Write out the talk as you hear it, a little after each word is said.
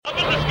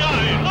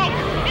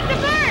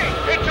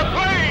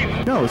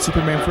No, it's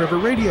Superman Forever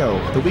Radio,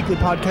 the weekly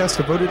podcast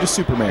devoted to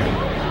Superman.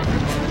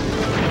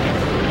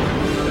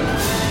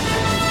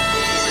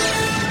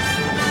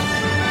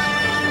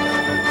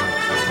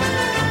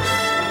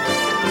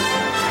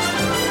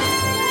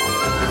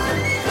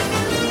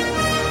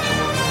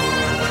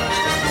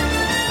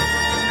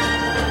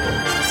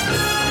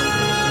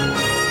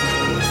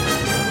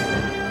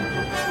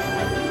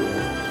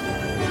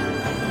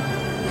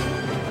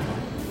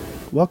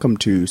 Welcome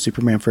to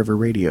Superman Forever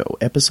Radio,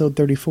 episode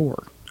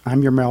 34.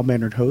 I'm your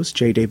mild-mannered host,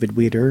 J. David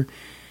Weeder,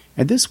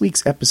 and this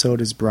week's episode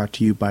is brought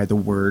to you by the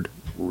word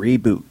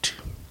reboot.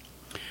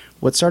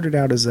 What started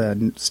out as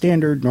a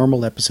standard,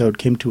 normal episode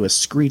came to a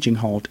screeching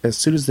halt as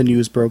soon as the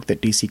news broke that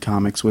DC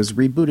Comics was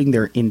rebooting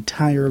their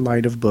entire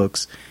line of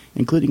books,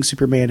 including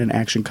Superman and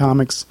Action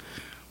Comics,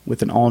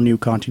 with an all-new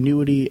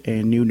continuity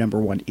and new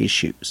 #1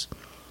 issues.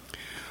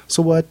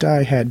 So what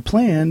I had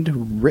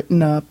planned,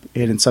 written up,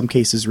 and in some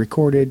cases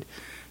recorded,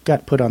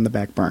 got put on the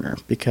back burner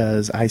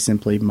because I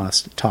simply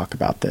must talk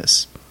about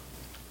this.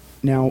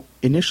 Now,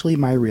 initially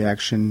my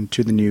reaction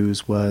to the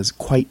news was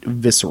quite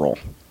visceral.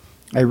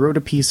 I wrote a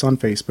piece on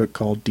Facebook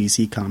called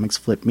DC Comics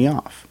Flipped Me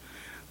Off.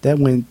 That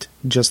went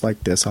just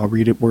like this. I'll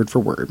read it word for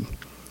word.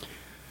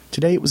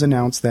 Today it was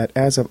announced that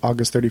as of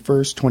August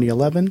 31st,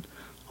 2011,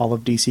 all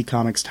of DC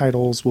Comics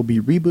titles will be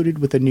rebooted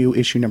with a new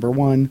issue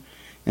 #1,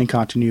 and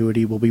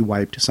continuity will be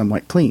wiped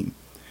somewhat clean.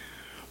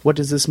 What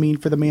does this mean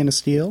for the Man of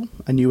Steel?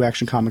 A new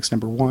Action Comics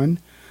 #1,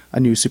 a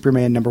new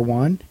Superman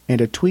 #1,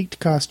 and a tweaked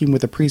costume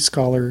with a priest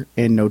collar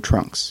and no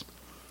trunks.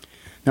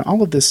 Now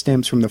all of this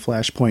stems from the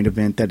Flashpoint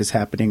event that is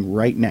happening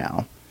right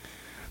now.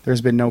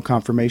 There's been no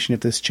confirmation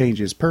if this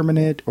change is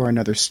permanent or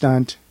another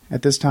stunt.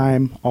 At this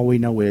time, all we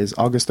know is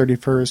August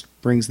 31st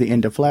brings the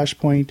end of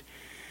Flashpoint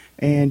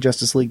and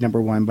Justice League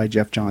 #1 by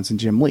Geoff Johns and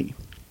Jim Lee.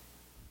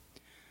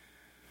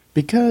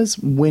 Because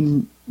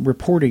when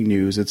reporting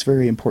news, it's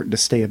very important to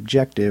stay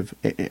objective,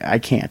 I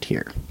can't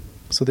here.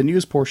 So the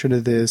news portion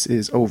of this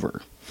is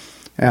over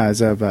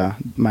as of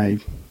my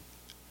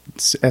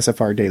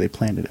SFR Daily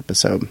Planet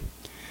episode.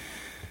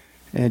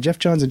 And Geoff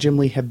Johns and Jim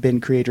Lee have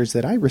been creators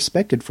that I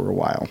respected for a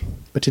while,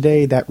 but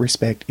today that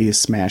respect is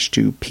smashed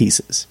to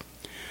pieces.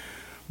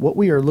 What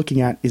we are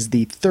looking at is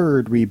the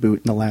third reboot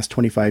in the last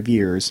 25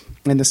 years,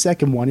 and the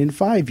second one in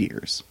 5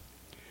 years.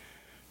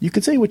 You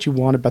could say what you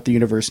want about the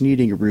universe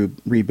needing a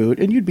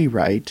reboot, and you'd be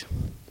right,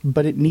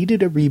 but it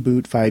needed a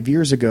reboot 5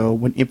 years ago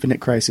when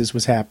Infinite Crisis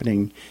was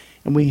happening,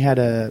 and we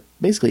had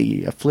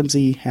basically a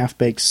flimsy,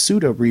 half-baked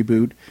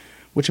pseudo-reboot,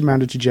 which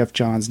amounted to Geoff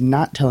Johns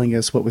not telling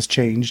us what was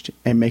changed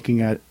and making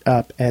it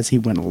up as he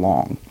went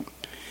along.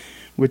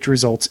 Which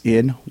results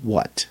in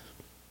what?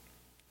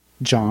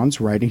 Johns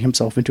writing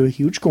himself into a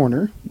huge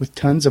corner with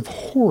tons of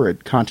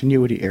horrid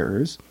continuity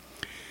errors.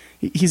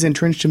 He's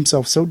entrenched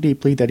himself so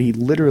deeply that he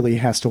literally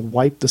has to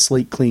wipe the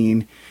slate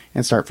clean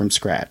and start from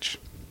scratch.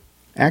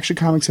 Action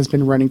Comics has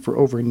been running for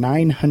over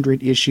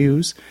 900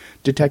 issues.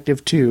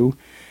 Detective 2.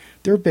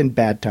 There have been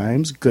bad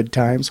times, good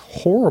times,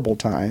 horrible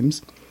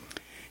times,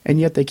 and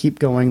yet they keep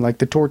going like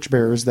the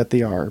torchbearers that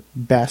they are,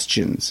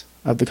 bastions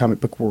of the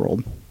comic book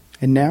world.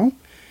 And now,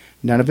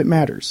 none of it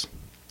matters.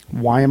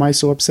 Why am I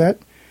so upset?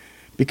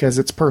 Because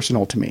it's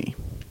personal to me.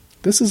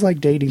 This is like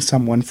dating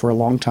someone for a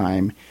long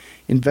time,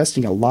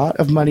 investing a lot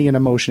of money and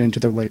emotion into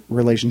the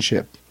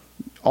relationship,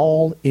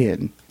 all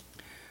in.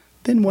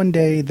 Then one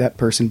day that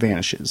person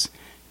vanishes,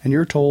 and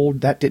you're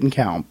told that didn't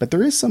count, but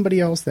there is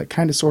somebody else that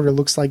kind of sort of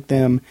looks like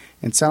them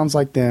and sounds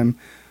like them,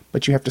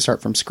 but you have to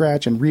start from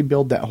scratch and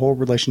rebuild that whole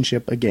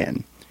relationship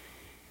again.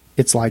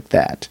 It's like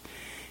that.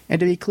 And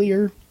to be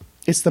clear,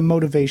 it's the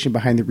motivation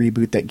behind the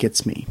reboot that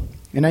gets me.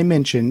 And I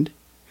mentioned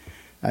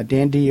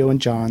Dan Dio and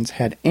Johns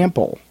had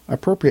ample,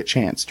 appropriate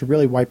chance to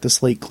really wipe the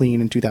slate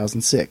clean in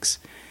 2006.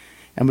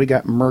 And we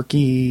got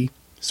murky,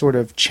 sort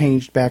of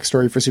changed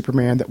backstory for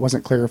Superman that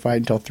wasn't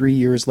clarified until 3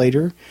 years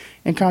later,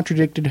 and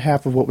contradicted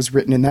half of what was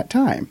written in that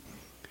time.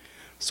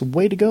 So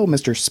way to go,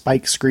 Mr.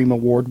 Spike Scream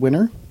Award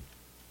winner.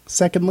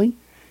 Secondly,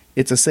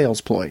 it's a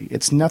sales ploy.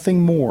 It's nothing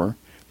more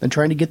than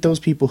trying to get those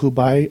people who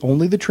buy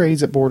only the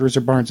trades at Borders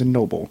or Barnes &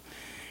 Noble.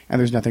 And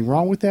there's nothing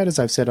wrong with that, as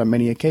I've said on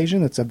many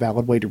occasions. It's a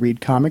valid way to read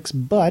comics,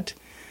 but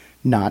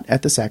not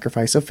at the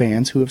sacrifice of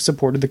fans who have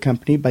supported the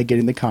company by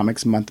getting the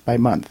comics month by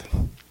month.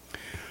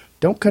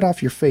 Don't cut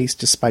off your face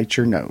to spite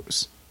your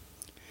nose.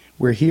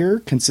 We're here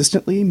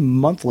consistently,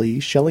 monthly,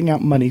 shelling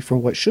out money for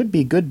what should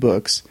be good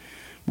books,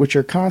 which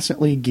are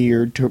constantly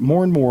geared to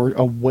more and more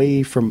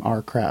away from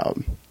our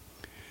crowd.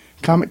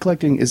 Comic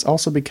collecting is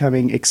also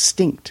becoming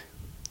extinct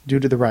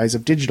due to the rise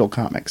of digital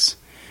comics.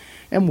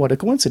 And what a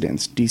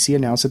coincidence, DC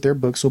announced that their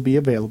books will be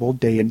available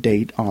day and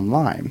date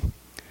online.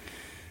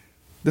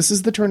 This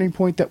is the turning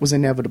point that was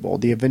inevitable,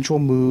 the eventual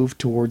move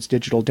towards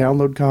digital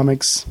download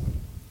comics.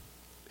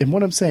 And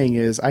what I'm saying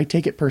is, I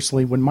take it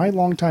personally when my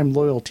longtime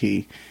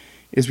loyalty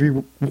is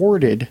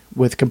rewarded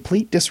with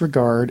complete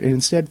disregard and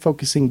instead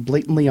focusing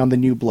blatantly on the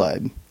new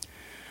blood.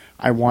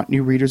 I want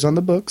new readers on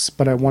the books,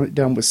 but I want it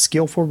done with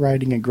skillful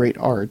writing and great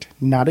art,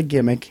 not a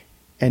gimmick,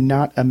 and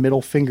not a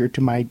middle finger to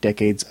my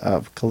decades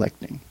of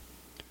collecting.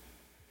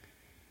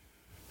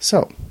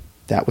 So,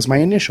 that was my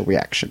initial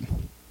reaction.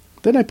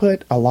 Then I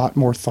put a lot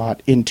more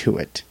thought into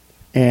it,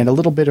 and a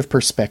little bit of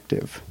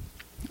perspective.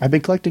 I've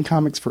been collecting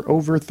comics for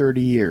over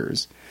 30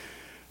 years,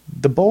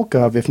 the bulk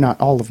of, if not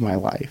all of my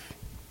life.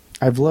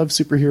 I've loved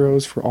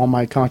superheroes for all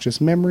my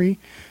conscious memory,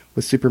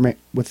 with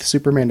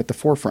Superman at the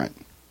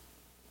forefront.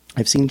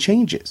 I've seen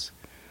changes.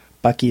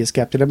 Bucky is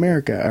Captain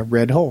America, a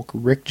Red Hulk,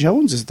 Rick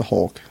Jones is the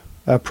Hulk,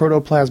 a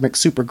protoplasmic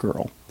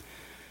Supergirl.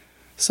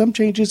 Some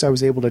changes I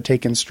was able to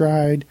take in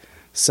stride,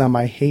 some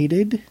I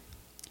hated,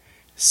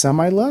 some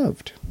I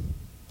loved.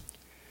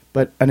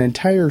 But an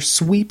entire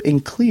sweep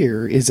and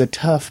clear is a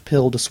tough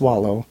pill to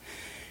swallow,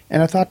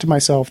 and I thought to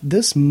myself,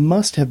 this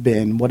must have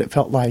been what it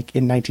felt like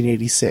in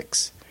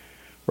 1986,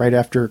 right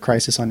after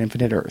Crisis on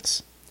Infinite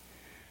Earths.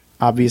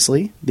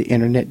 Obviously, the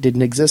internet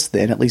didn't exist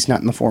then, at least not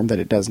in the form that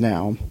it does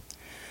now.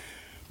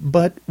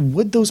 But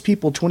would those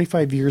people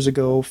 25 years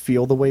ago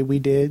feel the way we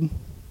did?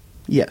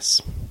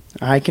 Yes.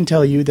 I can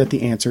tell you that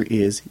the answer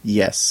is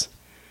yes.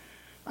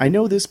 I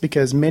know this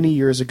because many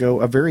years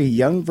ago, a very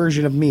young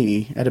version of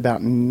me, at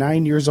about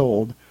 9 years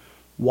old,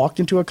 walked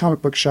into a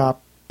comic book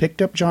shop,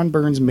 picked up John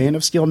Byrne's Man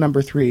of Steel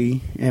number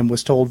 3, and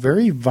was told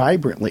very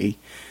vibrantly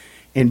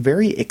and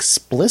very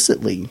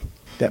explicitly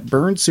that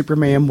Byrne's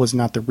Superman was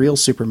not the real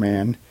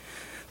Superman,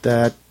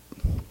 that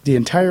the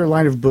entire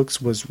line of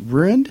books was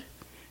ruined,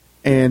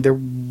 and there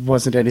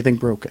wasn't anything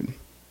broken.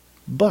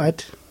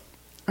 But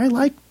I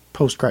like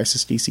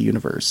post-crisis DC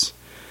Universe.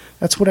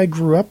 That's what I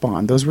grew up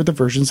on. Those were the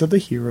versions of the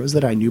heroes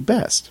that I knew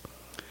best.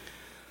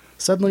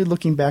 Suddenly,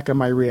 looking back on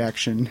my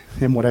reaction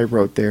and what I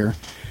wrote there,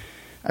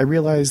 I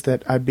realized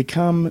that I'd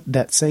become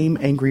that same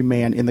angry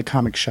man in the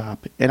comic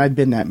shop, and I'd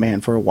been that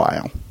man for a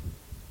while.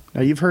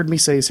 Now, you've heard me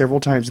say several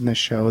times in this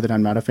show that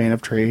I'm not a fan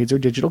of trades or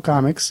digital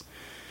comics,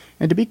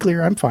 and to be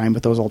clear, I'm fine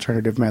with those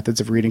alternative methods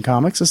of reading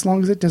comics as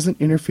long as it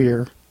doesn't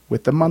interfere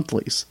with the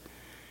monthlies.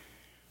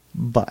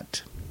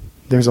 But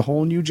there's a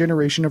whole new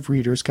generation of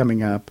readers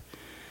coming up.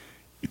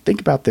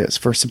 Think about this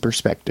for some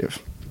perspective.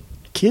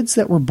 Kids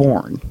that were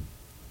born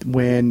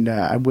when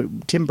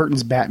Tim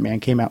Burton's Batman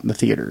came out in the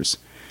theaters.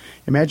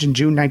 Imagine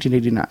June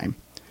 1989.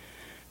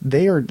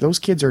 Those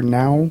kids are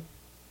now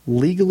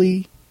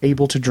legally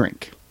able to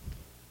drink.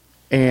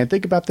 And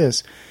think about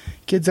this.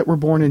 Kids that were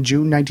born in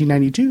June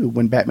 1992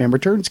 when Batman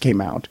Returns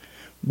came out,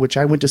 which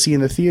I went to see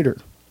in the theater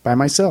by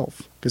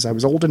myself because I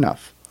was old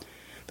enough.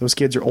 Those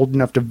kids are old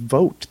enough to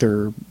vote.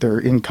 They're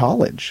in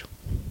college.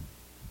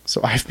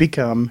 So I've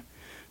become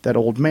that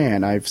old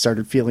man. I've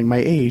started feeling my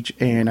age,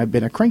 and I've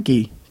been a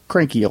cranky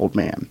old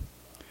man.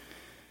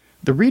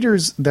 The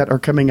readers that are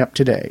coming up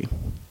today,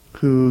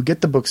 who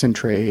get the books in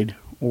trade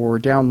or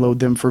download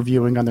them for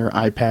viewing on their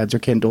iPads or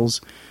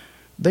Kindles,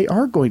 they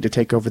are going to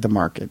take over the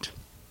market.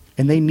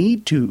 And they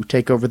need to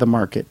take over the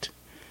market.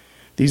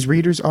 These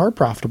readers are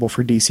profitable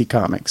for DC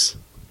Comics.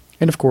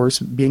 And of course,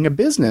 being a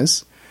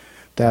business,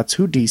 that's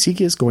who DC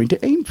is going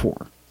to aim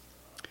for.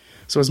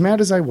 So as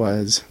mad as I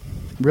was,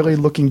 really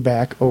looking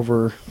back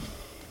over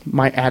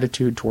my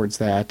attitude towards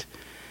that,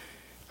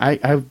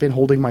 I've been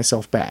holding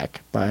myself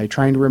back by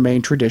trying to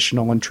remain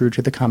traditional and true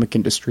to the comic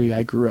industry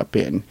I grew up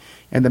in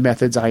and the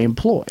methods I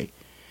employ.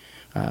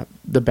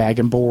 The bag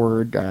and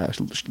board,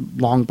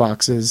 long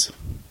boxes.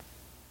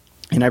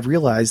 And I've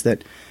realized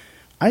that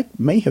I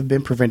may have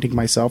been preventing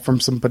myself from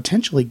some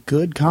potentially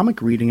good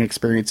comic reading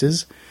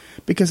experiences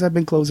because I've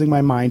been closing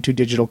my mind to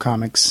digital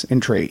comics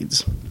and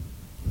trades.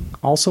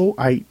 Also,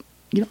 I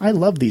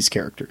love these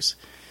characters.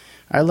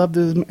 I love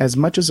them as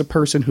much as a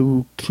person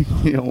who,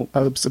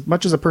 as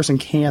much as a person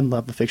can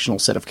love a fictional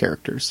set of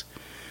characters.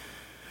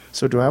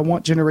 So do I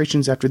want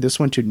generations after this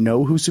one to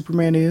know who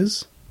Superman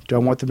is? Do I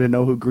want them to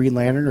know who Green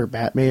Lantern or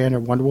Batman or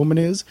Wonder Woman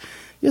is?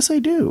 Yes, I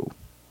do.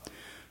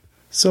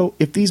 So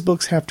if these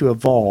books have to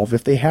evolve,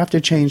 if they have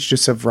to change to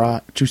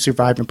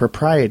survive in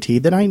propriety,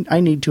 then I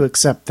need to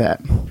accept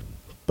that.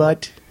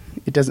 But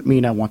it doesn't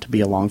mean I want to be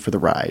along for the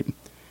ride.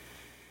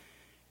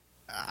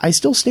 I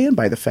still stand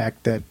by the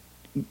fact that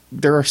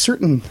there are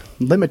certain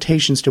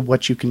limitations to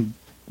what you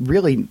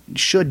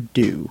should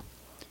do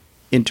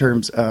in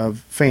terms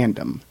of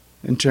fandom,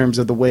 in terms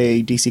of the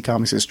way DC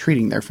Comics is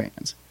treating their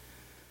fans.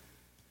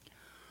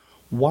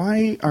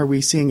 Why are we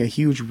seeing a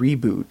huge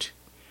reboot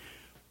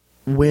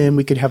when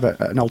we could have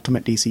an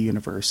Ultimate DC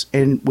Universe?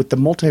 And with the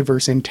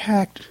multiverse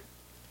intact,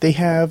 they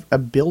have a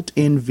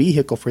built-in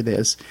vehicle for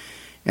this.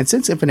 And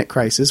since Infinite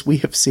Crisis, we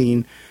have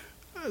seen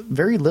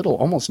very little,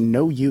 almost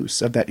no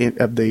use of the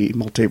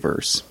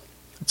multiverse.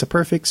 It's a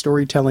perfect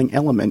storytelling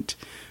element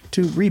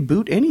to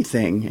reboot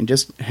anything and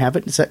just have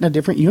it set in a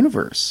different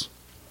universe.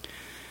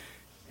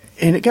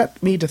 And it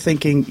got me to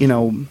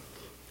thinking,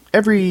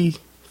 every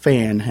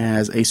fan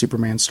has a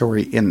Superman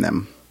story in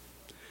them.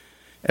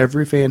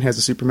 Every fan has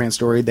a Superman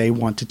story they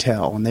want to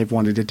tell, and they've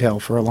wanted to tell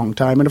for a long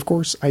time, and of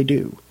course I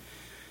do.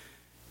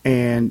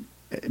 And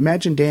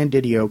imagine Dan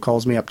Didio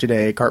calls me up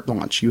today, carte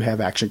blanche, you have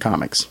Action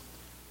Comics.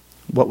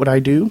 What would I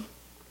do?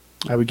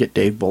 I would get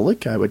Dave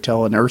Bullock, I would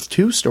tell an Earth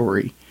 2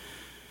 story.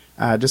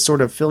 Just sort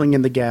of filling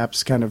in the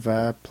gaps, kind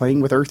of playing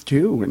with Earth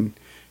 2 and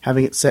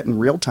having it set in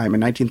real time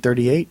in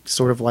 1938,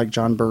 sort of like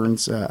John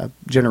Byrne's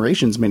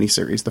Generations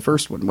miniseries, the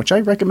first one, which I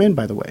recommend,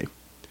 by the way.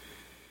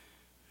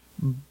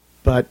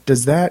 But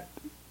does that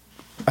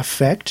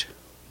affect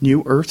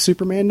New Earth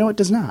Superman? No, it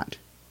does not.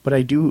 But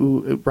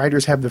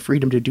writers have the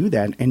freedom to do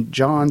that, and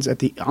Johns, at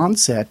the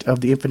onset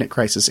of the Infinite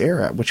Crisis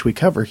era, which we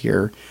cover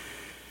here,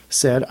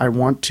 said, I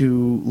want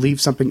to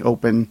leave something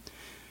open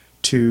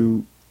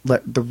to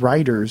let the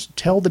writers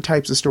tell the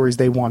types of stories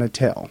they want to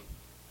tell.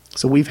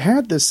 So we've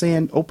had this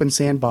open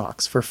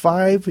sandbox for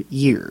 5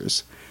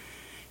 years,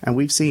 and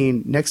we've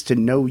seen next to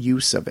no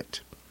use of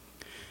it.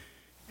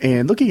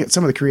 And looking at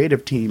some of the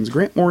creative teams,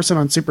 Grant Morrison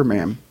on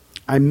Superman,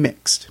 I'm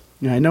mixed.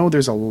 I know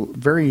there's a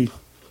very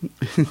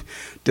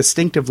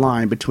distinctive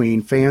line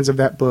between fans of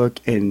that book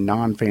and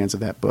non-fans of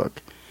that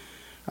book.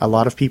 A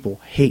lot of people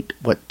hate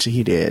what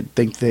he did,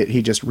 think that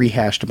he just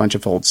rehashed a bunch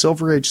of old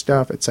Silver Age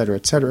stuff,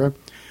 etc.,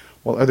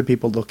 while other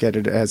people look at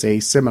it as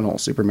a seminal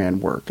Superman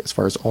work, as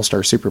far as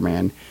All-Star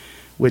Superman,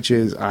 which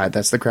is,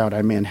 that's the crowd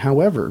I'm in.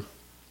 However,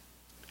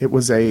 it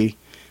was a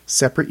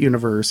separate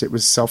universe. It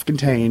was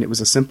self-contained. It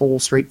was a simple,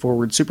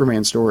 straightforward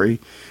Superman story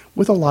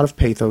with a lot of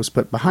pathos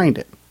put behind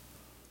it.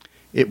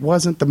 It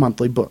wasn't the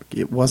monthly book.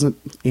 It wasn't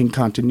in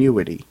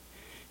continuity.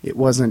 It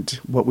wasn't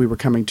what we were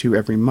coming to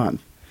every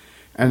month.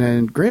 And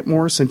then Grant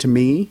Morrison, to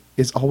me,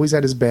 is always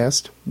at his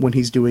best when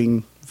he's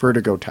doing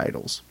Vertigo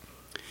titles.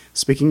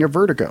 Speaking of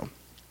Vertigo,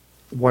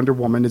 Wonder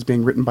Woman is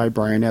being written by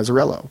Brian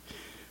Azzarello.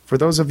 For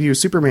those of you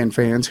Superman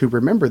fans who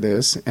remember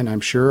this, and I'm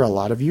sure a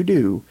lot of you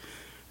do,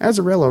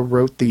 Azzarello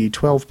wrote the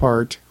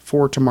 12-part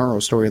For Tomorrow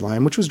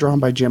storyline, which was drawn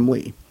by Jim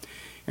Lee.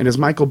 And as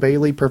Michael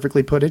Bailey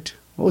perfectly put it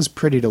was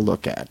pretty to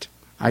look at.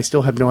 I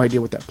still have no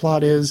idea what that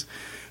plot is.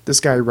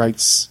 This guy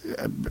writes,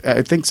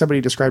 I think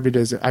somebody described it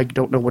as, I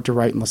don't know what to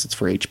write unless it's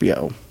for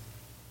HBO.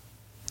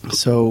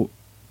 So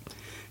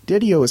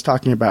Didio is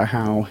talking about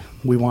how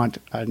we want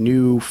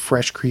new,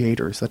 fresh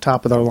creators, the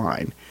top of their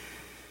line.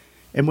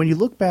 And when you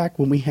look back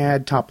when we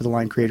had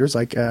top-of-the-line creators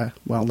like,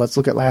 let's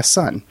look at Last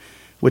Sun,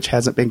 which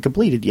hasn't been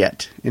completed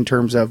yet in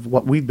terms of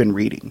what we've been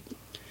reading.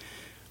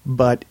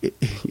 But it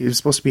was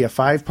supposed to be a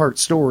 5-part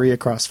story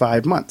across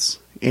 5 months.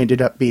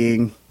 Ended up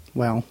being,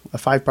 a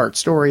 5-part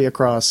story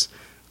across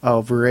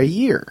over a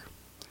year.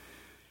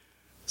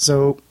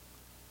 So,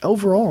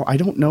 overall, I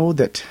don't know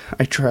that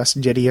I trust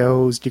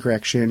Didio's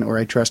direction or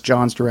I trust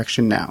John's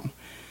direction now.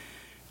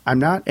 I'm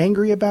not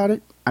angry about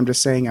it. I'm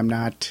just saying I'm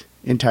not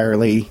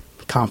entirely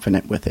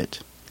confident with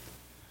it.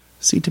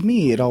 See, to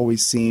me, it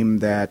always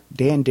seemed that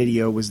Dan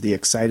Didio was the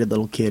excited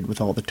little kid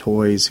with all the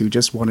toys who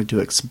just wanted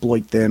to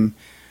exploit them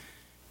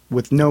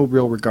with no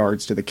real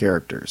regards to the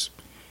characters.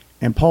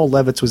 And Paul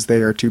Levitz was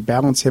there to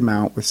balance him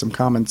out with some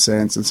common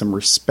sense and some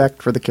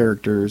respect for the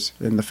characters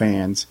and the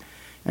fans.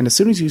 And as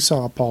soon as you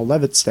saw Paul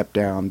Levitz step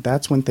down,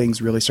 that's when things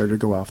really started to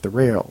go off the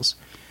rails.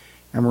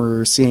 And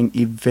we're seeing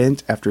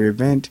event after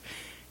event,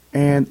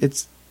 and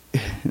it's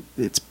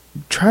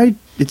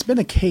been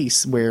a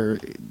case where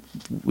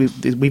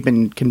we've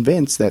been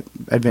convinced that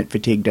event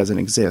fatigue doesn't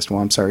exist. Well,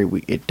 I'm sorry,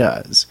 it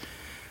does.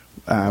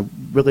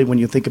 Really, when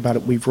you think about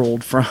it, we've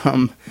rolled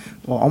from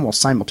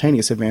almost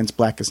simultaneous events: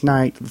 Blackest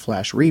Night, The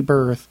Flash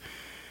Rebirth,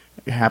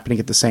 happening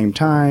at the same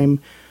time.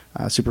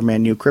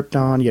 Superman New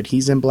Krypton, yet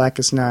he's in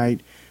Blackest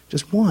Night.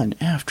 Just one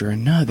after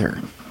another.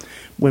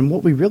 When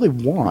what we really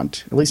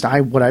want, at least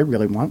what I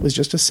really want, was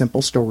just a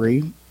simple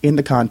story in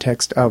the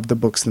context of the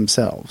books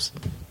themselves.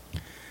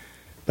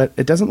 But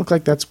it doesn't look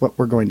like that's what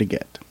we're going to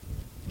get.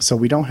 So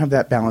we don't have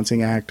that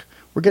balancing act.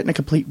 We're getting a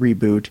complete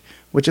reboot,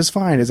 which is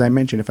fine. As I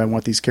mentioned, if I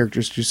want these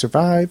characters to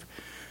survive,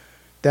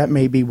 that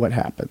may be what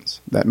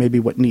happens. That may be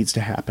what needs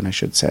to happen, I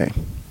should say.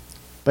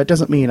 But it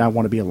doesn't mean I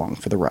want to be along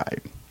for the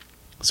ride.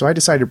 So I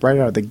decided right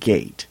out of the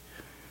gate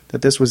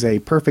that this was a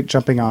perfect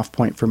jumping off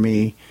point for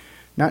me,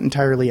 not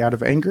entirely out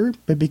of anger,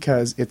 but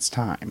because it's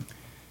time.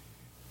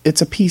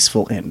 It's a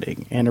peaceful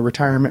ending and a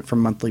retirement from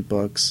monthly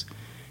books.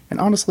 And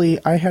honestly,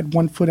 I had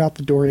one foot out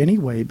the door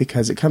anyway,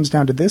 because it comes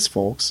down to this,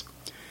 folks.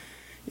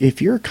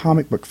 If you're a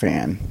comic book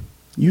fan,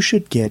 you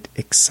should get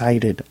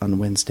excited on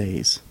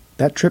Wednesdays.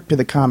 That trip to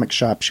the comic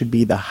shop should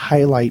be the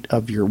highlight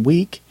of your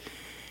week.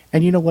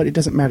 And you know what? It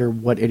doesn't matter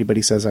what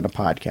anybody says on a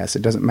podcast.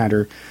 It doesn't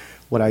matter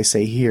what I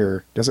say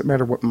here. It doesn't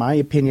matter what my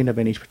opinion of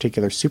any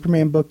particular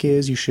Superman book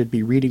is. You should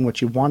be reading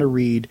what you want to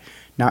read,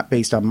 not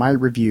based on my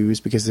reviews,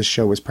 because this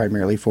show is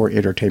primarily for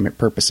entertainment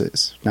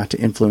purposes, not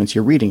to influence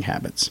your reading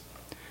habits.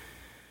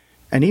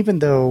 And even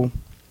though,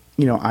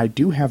 I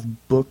do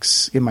have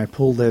books in my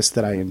pull list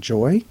that I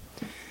enjoy,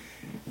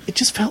 it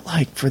just felt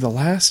like for the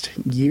last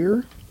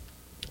year,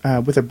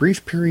 with a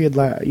brief period,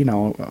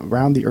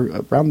 around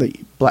the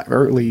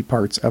early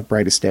parts of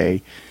Brightest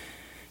Day,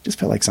 just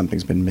felt like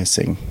something's been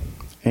missing.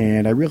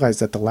 And I realized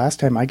that the last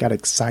time I got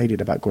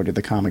excited about going to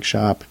the comic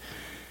shop,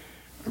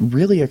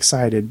 really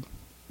excited,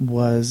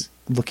 was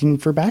looking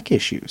for back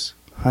issues,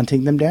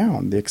 hunting them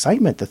down, the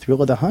excitement, the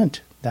thrill of the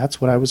hunt. That's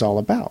what I was all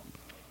about.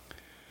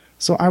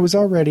 So I was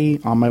already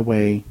on my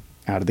way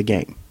out of the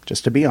game,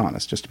 just to be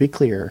honest, just to be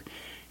clear.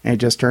 And it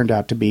just turned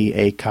out to be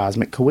a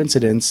cosmic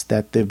coincidence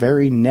that the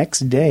very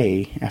next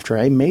day after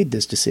I made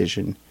this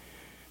decision,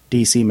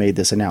 DC made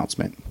this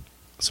announcement.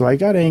 So I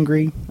got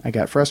angry, I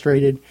got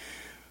frustrated,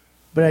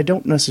 but I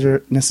don't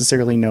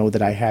necessarily know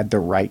that I had the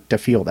right to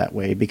feel that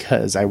way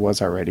because I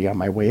was already on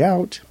my way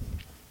out.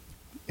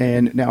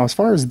 And now, as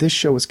far as this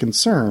show is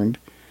concerned,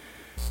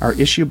 our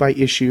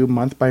issue-by-issue,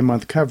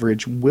 month-by-month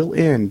coverage will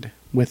end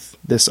with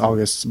this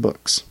August's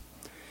books.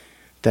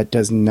 That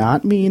does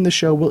not mean the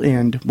show will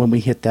end when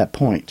we hit that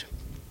point,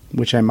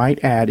 which I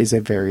might add is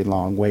a very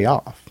long way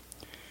off.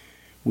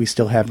 We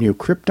still have New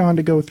Krypton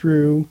to go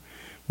through.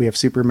 We have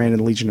Superman and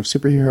the Legion of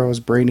Superheroes,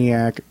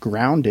 Brainiac,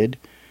 Grounded,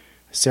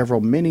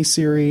 several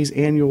miniseries,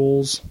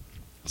 annuals.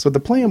 So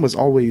the plan was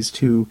always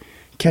to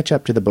catch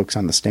up to the books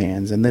on the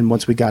stands, and then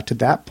once we got to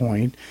that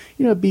point,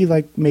 it'd be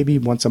like maybe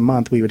once a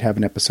month we would have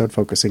an episode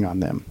focusing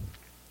on them.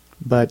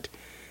 But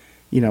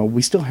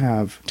we still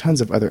have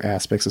tons of other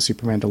aspects of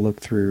Superman to look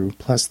through,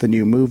 plus the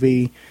new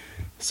movie,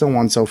 so on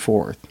and so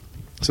forth.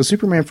 So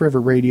Superman Forever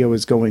Radio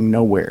is going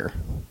nowhere.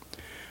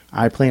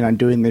 I plan on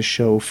doing this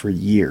show for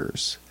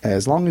years.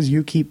 As long as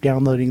you keep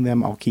downloading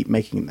them, I'll keep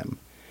making them.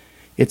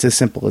 It's as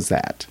simple as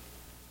that.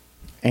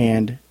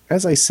 And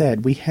as I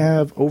said, we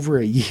have over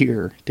a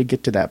year to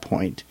get to that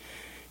point,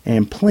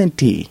 and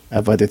plenty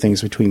of other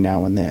things between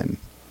now and then.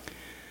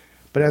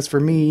 But as for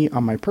me,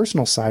 on my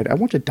personal side, I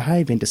want to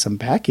dive into some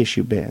back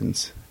issue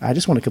bins. I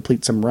just want to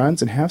complete some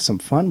runs and have some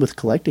fun with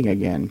collecting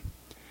again.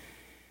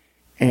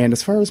 And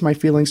as far as my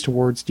feelings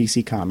towards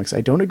DC Comics, I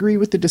don't agree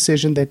with the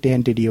decision that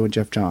Dan Didio and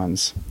Jeff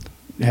Johns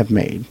have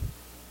made.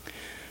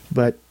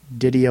 But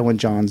Didio and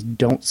Johns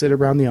don't sit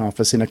around the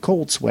office in a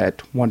cold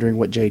sweat wondering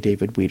what J.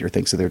 David Weeder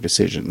thinks of their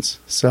decisions.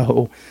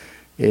 So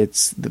they're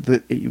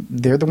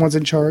the ones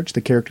in charge.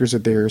 The characters are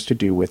theirs to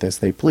do with as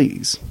they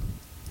please.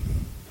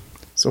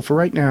 So for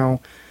right now,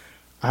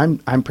 I'm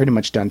pretty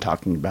much done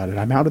talking about it.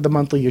 I'm out of the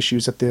monthly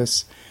issues of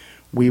this.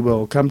 We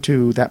will come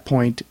to that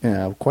point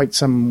quite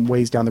some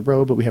ways down the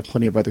road, but we have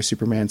plenty of other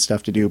Superman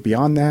stuff to do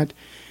beyond that.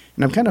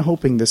 And I'm kind of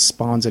hoping this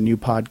spawns a new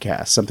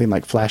podcast, something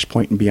like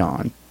Flashpoint and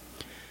beyond.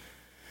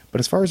 But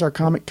as far as our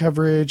comic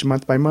coverage,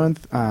 month by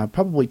month,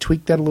 probably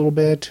tweak that a little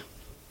bit.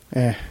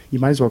 You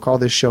might as well call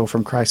this show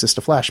From Crisis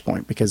to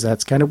Flashpoint, because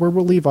that's kind of where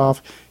we'll leave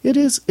off. It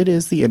is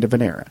the end of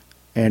an era,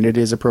 and it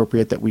is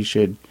appropriate that we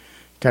should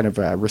kind of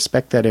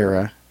respect that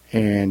era,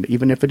 and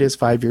even if it is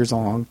 5 years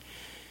long,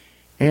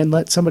 and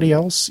let somebody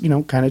else,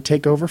 kind of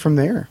take over from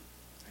there,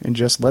 and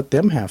just let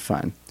them have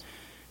fun.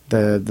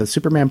 The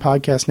Superman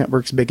Podcast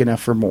Network's big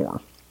enough for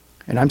more,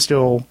 and I'm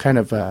still kind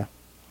of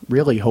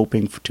really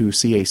hoping to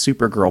see a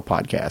Supergirl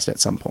podcast at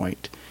some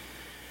point.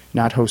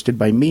 Not hosted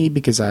by me,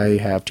 because I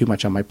have too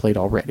much on my plate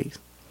already.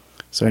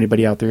 So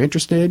anybody out there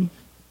interested,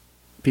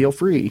 feel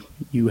free.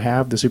 You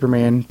have the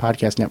Superman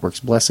Podcast Network's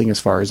blessing as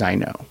far as I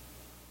know.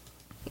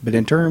 But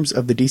in terms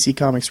of the DC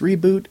Comics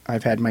reboot,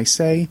 I've had my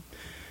say.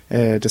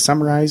 To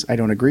summarize, I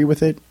don't agree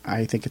with it.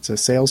 I think it's a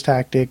sales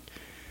tactic,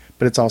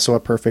 but it's also a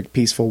perfect,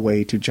 peaceful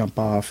way to jump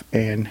off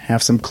and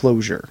have some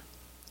closure.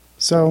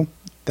 So,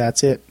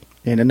 that's it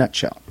in a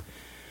nutshell.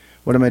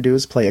 What I'm going to do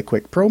is play a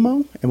quick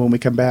promo, and when we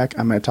come back,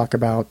 I'm going to talk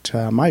about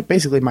my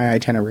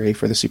itinerary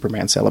for the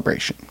Superman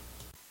celebration.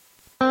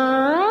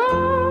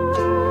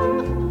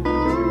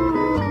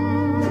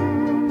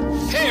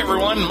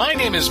 My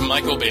name is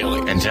Michael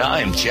Bailey. And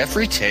I'm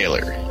Jeffrey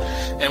Taylor.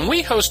 And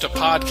we host a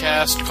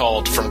podcast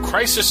called From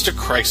Crisis to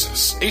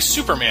Crisis, a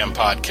Superman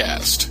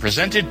podcast.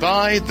 Presented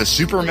by the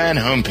Superman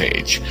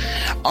homepage.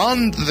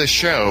 On the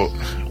show...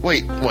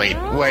 Wait.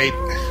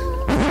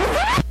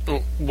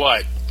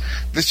 What?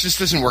 This just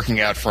isn't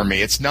working out for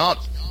me. It's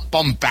not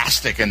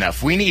bombastic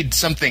enough. We need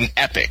something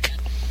epic.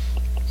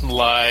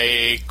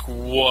 Like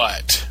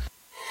what?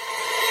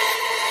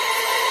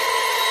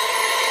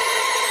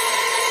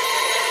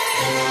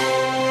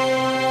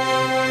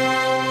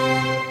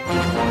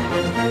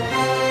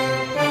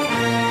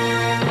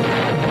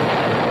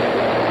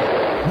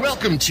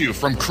 Welcome to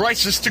From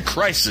Crisis to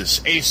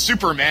Crisis, a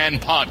Superman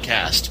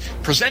podcast,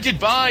 presented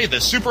by the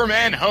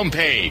Superman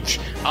homepage.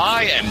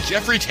 I am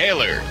Jeffrey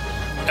Taylor.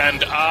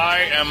 And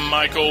I am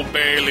Michael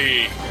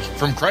Bailey.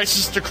 From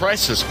Crisis to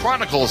Crisis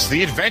chronicles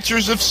the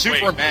adventures of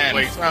Superman.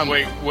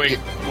 Wait.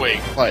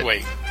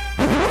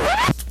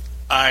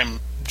 I'm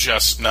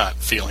just not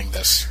feeling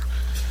this.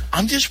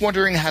 I'm just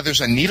wondering how there's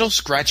a needle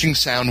scratching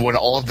sound when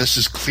all of this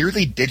is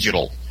clearly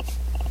digital.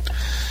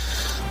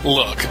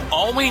 Look,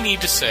 all we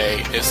need to say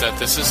is that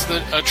this is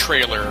a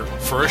trailer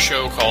for a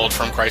show called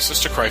From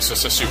Crisis to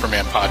Crisis, a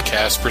Superman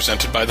podcast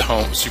presented by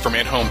the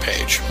Superman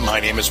homepage. My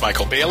name is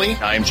Michael Bailey.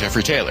 I'm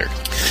Jeffrey Taylor.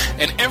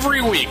 And every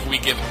week we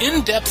give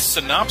in-depth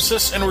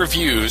synopsis and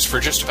reviews for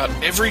just about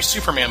every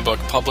Superman book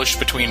published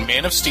between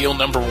Man of Steel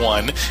 #1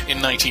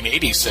 in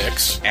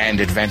 1986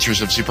 and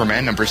Adventures of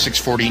Superman number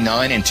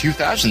 649 in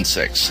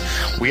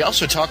 2006. We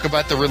also talk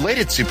about the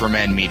related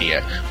Superman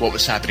media, what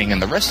was happening in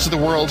the rest of the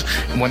world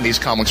when these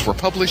comics were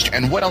published,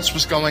 and what else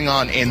was going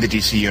on in the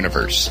DC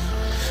universe.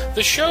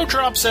 The show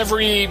drops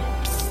every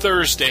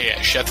Thursday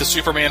at the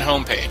Superman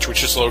homepage,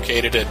 which is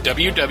located at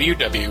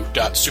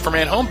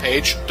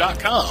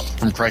www.supermanhomepage.com.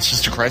 From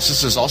Crisis to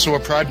Crisis is also a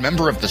proud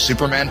member of the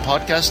Superman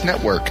Podcast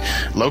Network,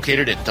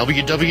 located at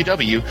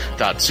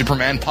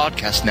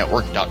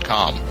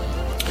www.supermanpodcastnetwork.com.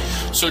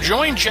 So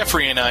join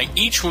Jeffrey and I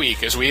each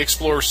week as we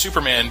explore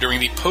Superman during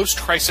the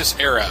post-crisis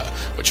era,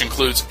 which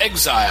includes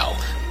Exile,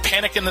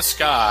 Panic in the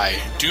Sky,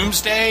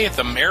 Doomsday,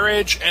 The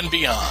Marriage, and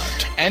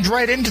beyond. And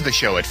write into the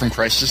show at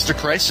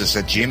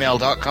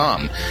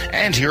FromCrisisToCrisis@gmail.com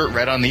and hear it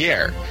read on the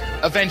air.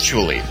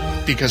 Eventually,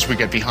 because we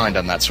get behind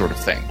on that sort of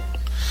thing.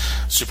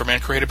 Superman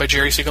created by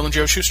Jerry Siegel and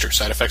Joe Shuster.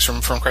 Side effects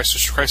from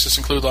Crisis to Crisis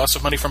include loss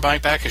of money from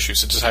buying back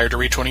issues, a desire to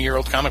read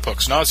 20-year-old comic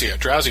books, nausea,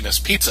 drowsiness,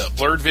 pizza,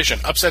 blurred vision,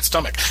 upset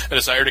stomach, a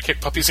desire to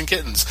kick puppies and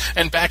kittens,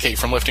 and backache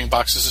from lifting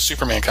boxes of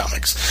Superman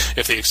comics.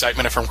 If the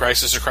excitement of From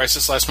Crisis to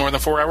Crisis lasts more than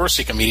 4 hours,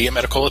 seek immediate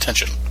medical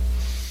attention.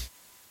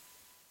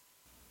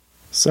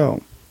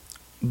 So,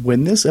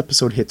 when this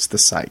episode hits the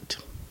site,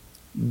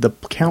 the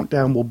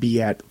countdown will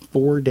be at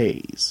 4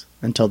 days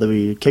until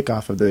the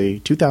kickoff of the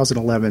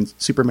 2011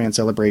 Superman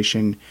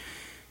celebration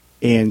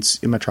in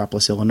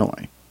Metropolis,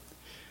 Illinois.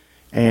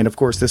 And of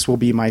course, this will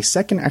be my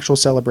second actual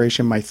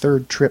celebration, my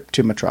third trip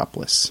to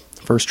Metropolis.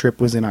 First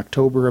trip was in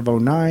October of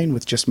 2009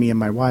 with just me and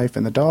my wife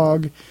and the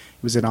dog. It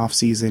was in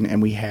off-season,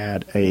 and we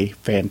had a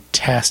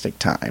fantastic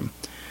time.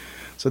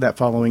 So that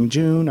following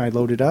June, I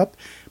loaded up,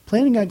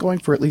 planning on going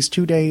for at least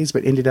 2 days,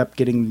 but ended up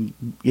getting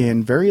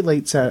in very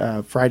late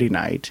Friday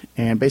night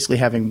and basically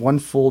having one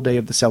full day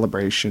of the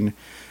celebration,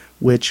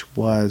 which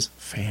was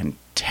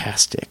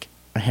fantastic.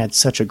 I had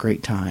such a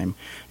great time.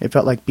 It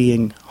felt like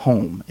being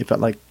home. It felt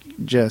like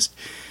just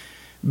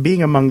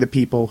being among the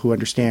people who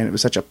understand. It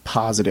was such a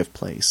positive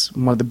place.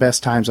 One of the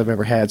best times I've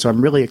ever had. So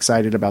I'm really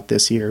excited about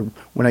this year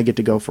when I get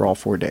to go for all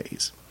 4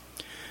 days.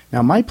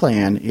 Now my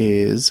plan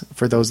is,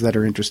 for those that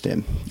are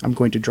interested, I'm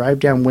going to drive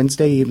down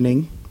Wednesday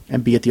evening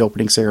and be at the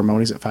opening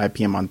ceremonies at 5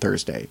 p.m. on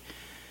Thursday.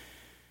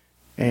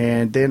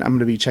 And then I'm going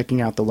to be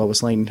checking out the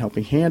Lois Lane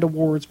Helping Hand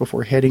Awards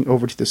before heading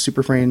over to the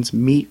Super Friends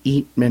Meet,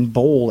 Eat, and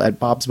Bowl at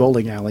Bob's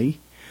Bowling Alley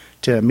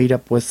to meet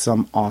up with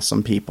some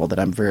awesome people that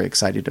I'm very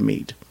excited to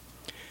meet.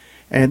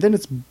 And then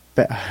it's,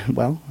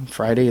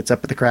 Friday it's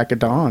up at the crack of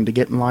dawn to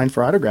get in line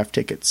for autograph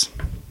tickets.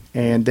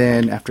 And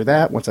then after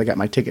that, once I got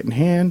my ticket in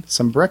hand,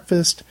 some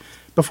breakfast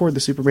before the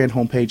Superman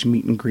homepage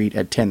meet and greet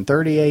at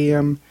 10:30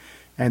 a.m.,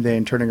 and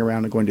then turning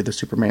around and going to the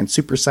Superman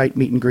Super Site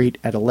meet and greet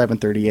at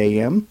 11:30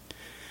 a.m.,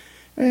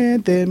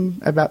 and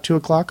then about 2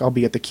 o'clock, I'll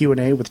be at the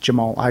Q&A with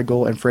Jamal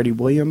Eigel and Freddie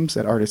Williams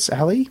at Artists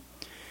Alley.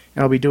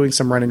 And I'll be doing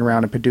some running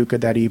around in Paducah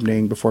that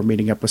evening before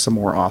meeting up with some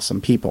more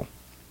awesome people.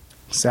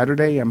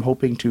 Saturday, I'm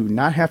hoping to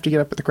not have to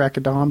get up at the crack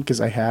of dawn because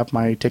I have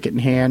my ticket in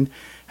hand.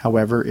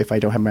 However, if I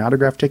don't have my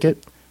autograph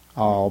ticket,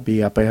 I'll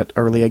be up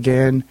early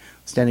again,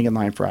 standing in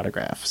line for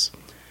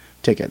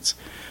tickets.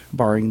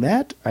 Barring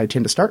that, I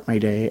tend to start my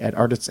day at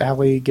Artists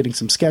Alley, getting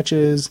some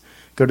sketches,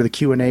 go to the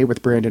Q&A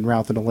with Brandon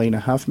Routh and Elena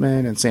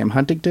Huffman and Sam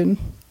Huntington.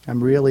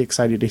 I'm really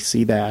excited to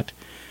see that.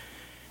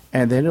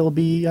 And then it'll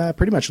be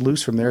pretty much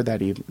loose from there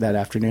that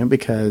afternoon,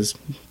 because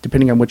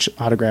depending on which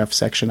autograph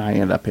section I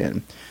end up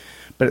in.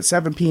 But at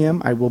 7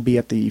 p.m., I will be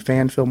at the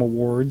Fan Film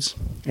Awards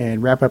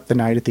and wrap up the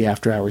night at the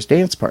After Hours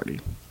Dance Party.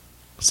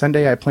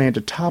 Sunday, I plan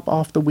to top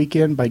off the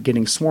weekend by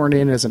getting sworn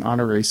in as an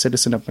honorary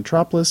citizen of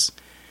Metropolis.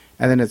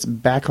 And then it's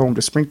back home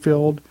to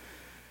Springfield,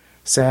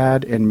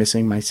 sad and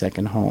missing my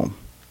second home.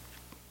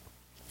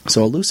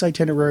 So a loose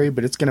itinerary,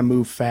 but it's going to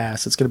move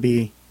fast. It's going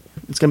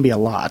to be a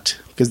lot,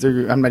 because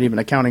I'm not even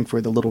accounting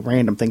for the little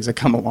random things that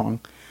come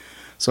along.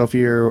 So if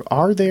you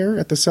are there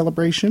at the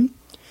celebration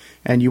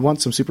and you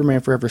want some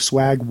Superman Forever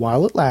swag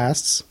while it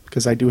lasts,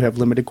 because I do have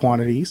limited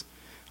quantities,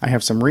 I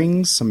have some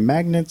rings, some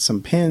magnets,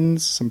 some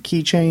pins, some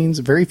keychains,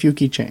 very few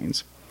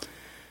keychains.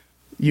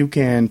 You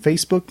can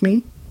Facebook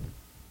me.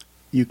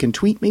 You can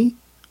tweet me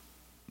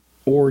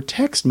or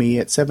text me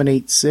at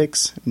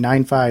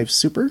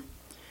 786-95-SUPER,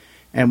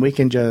 and we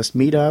can just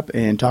meet up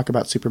and talk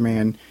about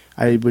Superman.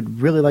 I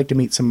would really like to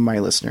meet some of my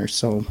listeners.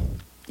 So,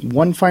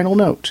 one final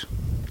note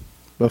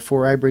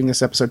before I bring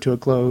this episode to a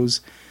close.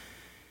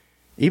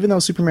 Even though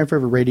Superman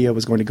Forever Radio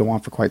was going to go on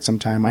for quite some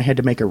time, I had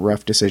to make a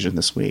rough decision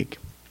this week.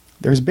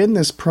 There's been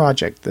this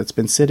project that's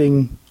been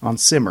sitting on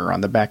simmer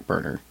on the back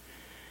burner.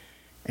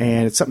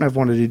 And it's something I've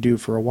wanted to do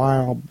for a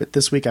while, but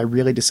this week I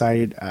really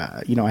decided,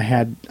 I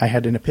had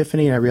an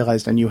epiphany, and I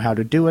realized I knew how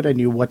to do it, I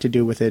knew what to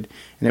do with it,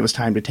 and it was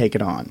time to take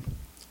it on.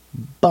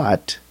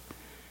 But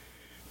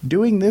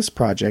doing this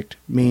project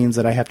means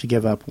that I have to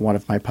give up one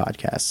of my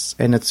podcasts,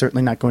 and it's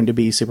certainly not going to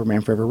be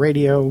Superman Forever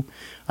Radio.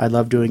 I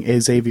love doing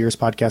Xavier's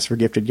podcast for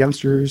gifted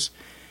youngsters,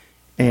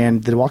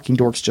 and The Walking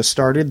Dorks just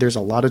started. There's a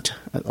lot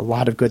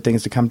of good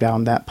things to come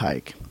down that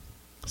pike.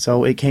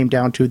 So it came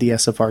down to the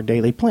SFR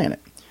Daily Planet,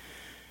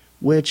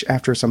 which,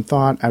 after some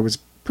thought, I was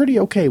pretty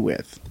okay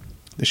with.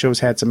 The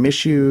show's had some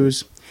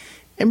issues,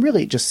 and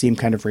really it just seemed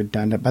kind of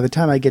redundant. By the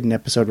time I get an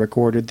episode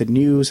recorded, the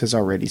news has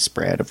already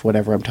spread of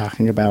whatever I'm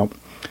talking about.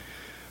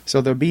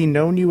 So there'll be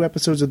no new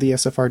episodes of the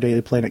SFR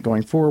Daily Planet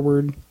going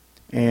forward,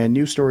 And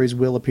news stories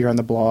will appear on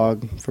the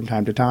blog from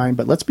time to time,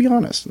 but let's be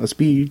honest. Let's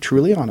be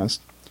truly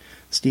honest.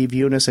 Steve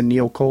Eunice and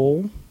Neil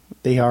Cole,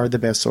 they are the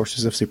best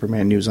sources of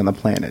Superman news on the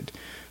planet.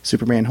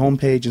 Superman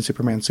homepage and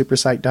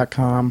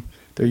SupermanSupersite.com,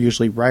 they're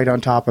usually right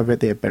on top of it.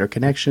 They have better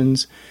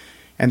connections,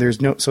 and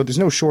there's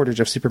no shortage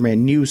of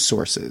Superman news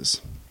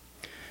sources.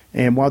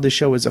 And while this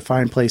show is a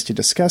fine place to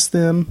discuss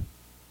them,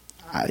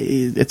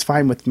 it's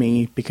fine with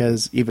me,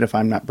 because even if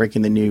I'm not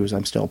breaking the news,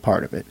 I'm still a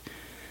part of it.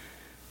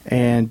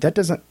 And that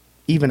doesn't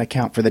even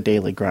account for the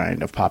daily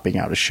grind of popping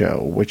out a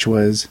show, which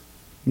was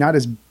not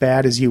as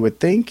bad as you would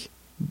think,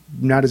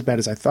 not as bad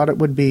as I thought it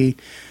would be,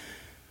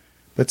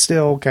 but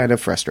still kind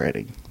of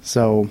frustrating.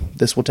 So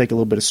this will take a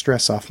little bit of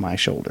stress off my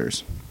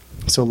shoulders.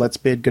 So let's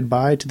bid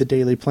goodbye to the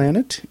Daily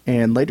Planet,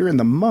 and later in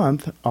the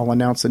month, I'll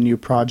announce a new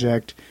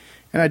project,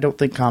 and I don't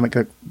think comic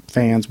book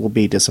fans will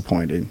be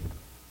disappointed.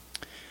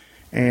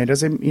 And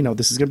as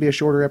this is going to be a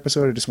shorter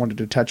episode, I just wanted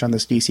to touch on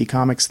this DC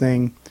Comics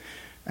thing,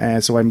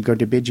 and so I'm going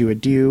to bid you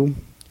adieu.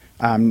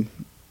 I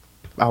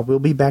will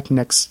be back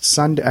next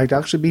Sunday. I'd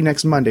actually be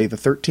next Monday, the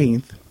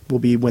 13th, will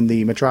be when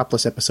the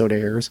Metropolis episode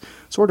airs.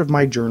 Sort of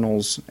my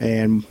journals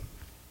and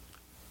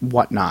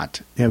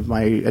whatnot of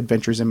my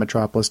adventures in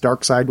Metropolis.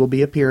 Darkseid will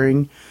be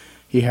appearing.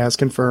 He has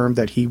confirmed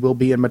that he will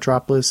be in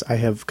Metropolis. I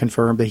have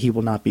confirmed that he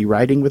will not be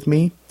riding with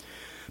me,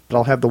 but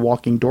I'll have the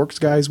Walking Dorks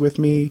guys with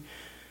me.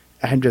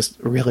 I'm just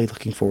really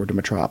looking forward to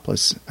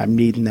Metropolis. I'm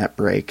needing that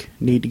break.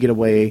 Need to get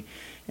away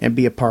and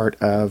be a part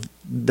of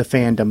the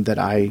fandom that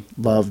I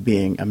love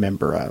being a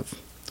member of.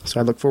 So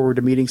I look forward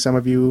to meeting some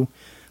of you.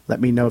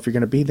 Let me know if you're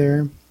going to be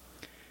there.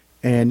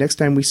 And next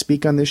time we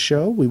speak on this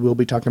show, we will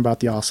be talking about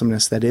the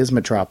awesomeness that is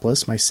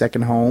Metropolis, my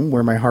second home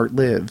where my heart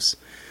lives.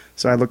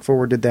 So I look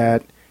forward to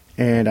that.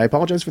 And I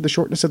apologize for the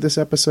shortness of this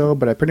episode,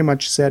 but I pretty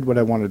much said what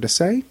I wanted to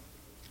say.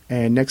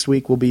 And next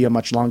week will be a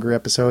much longer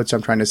episode, so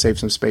I'm trying to save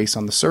some space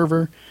on the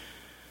server.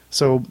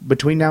 So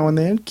between now and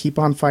then, keep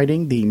on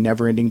fighting the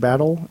never-ending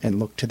battle and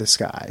look to the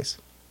skies.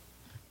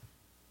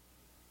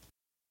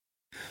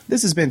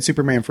 This has been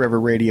Superman Forever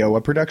Radio,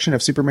 a production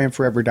of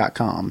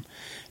SupermanForever.com.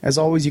 As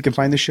always, you can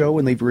find the show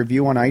and leave a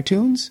review on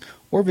iTunes,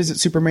 or visit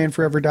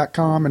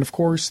SupermanForever.com, and of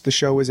course, the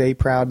show is a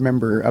proud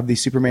member of the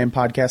Superman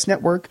Podcast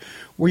Network,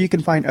 where you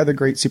can find other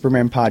great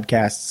Superman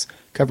podcasts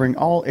covering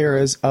all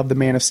eras of the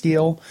Man of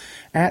Steel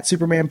at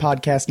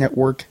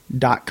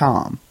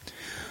SupermanPodcastNetwork.com.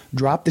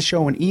 Drop the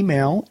show an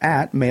email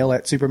at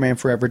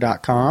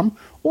mail@supermanforever.com,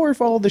 or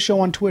follow the show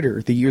on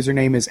Twitter. The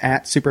username is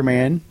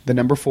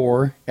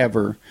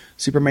 @Superman4Ever.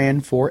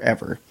 Superman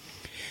Forever.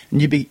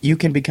 And you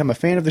can become a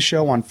fan of the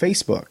show on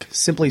Facebook.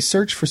 Simply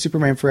search for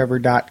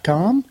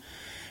SupermanForever.com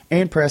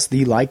and press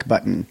the like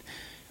button.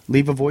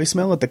 Leave a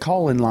voicemail at the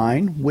call-in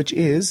line, which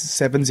is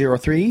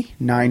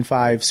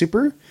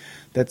 703-95-SUPER.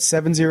 That's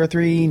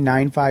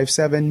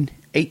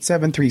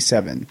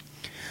 703-957-8737.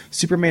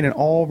 Superman and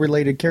all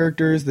related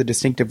characters, the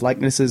distinctive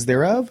likenesses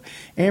thereof,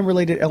 and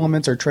related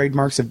elements are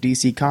trademarks of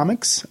DC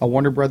Comics, a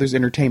Warner Brothers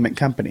entertainment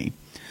company.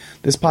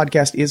 This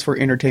podcast is for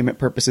entertainment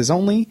purposes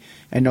only,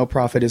 and no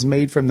profit is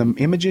made from the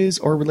images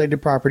or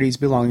related properties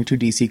belonging to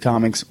DC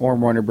Comics or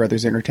Warner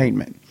Brothers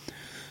Entertainment.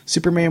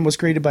 Superman was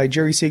created by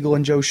Jerry Siegel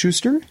and Joe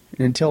Shuster, and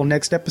until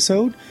next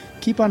episode,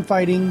 keep on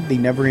fighting the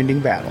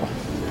never-ending battle.